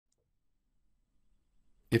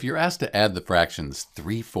If you're asked to add the fractions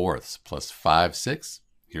 3/4 plus 5/6,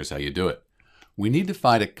 here's how you do it. We need to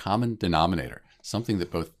find a common denominator, something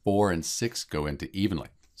that both 4 and 6 go into evenly.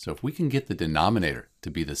 So if we can get the denominator to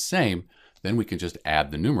be the same, then we can just add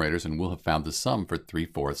the numerators and we'll have found the sum for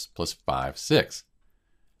 3/4 plus 5/6.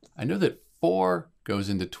 I know that 4 goes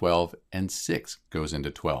into 12 and 6 goes into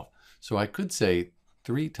 12. So I could say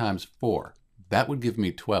 3 times 4, that would give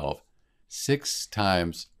me 12. 6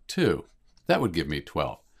 times 2, that would give me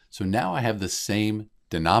 12. So now I have the same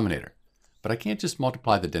denominator. But I can't just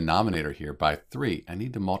multiply the denominator here by 3. I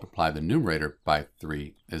need to multiply the numerator by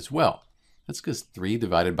 3 as well. That's because 3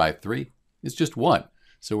 divided by 3 is just 1.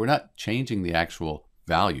 So we're not changing the actual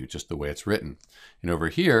value, just the way it's written. And over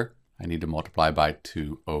here, I need to multiply by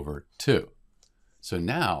 2 over 2. So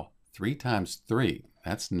now 3 times 3,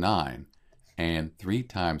 that's 9. And 3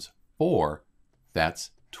 times 4,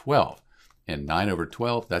 that's 12. And 9 over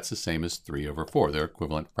 12, that's the same as 3 over 4. They're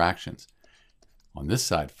equivalent fractions. On this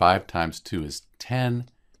side, 5 times 2 is 10,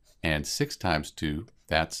 and 6 times 2,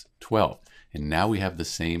 that's 12. And now we have the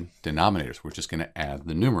same denominators. We're just going to add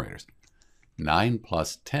the numerators. 9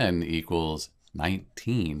 plus 10 equals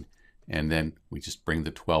 19, and then we just bring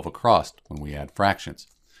the 12 across when we add fractions.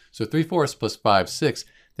 So 3/4 plus 5/6,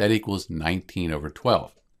 that equals 19 over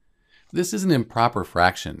 12. This is an improper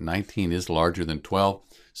fraction. 19 is larger than 12,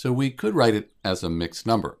 so we could write it as a mixed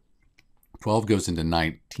number. 12 goes into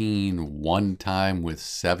 19 one time with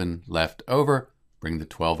 7 left over. Bring the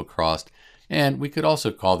 12 across. And we could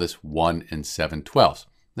also call this 1 and 7/12.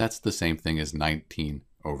 That's the same thing as 19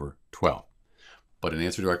 over 12. But in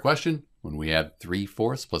answer to our question, when we add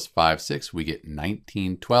 3/4 plus 5/6, we get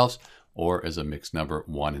 19/12, or as a mixed number,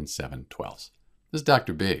 1 and 7/12. This is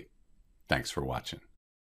Dr. B. Thanks for watching.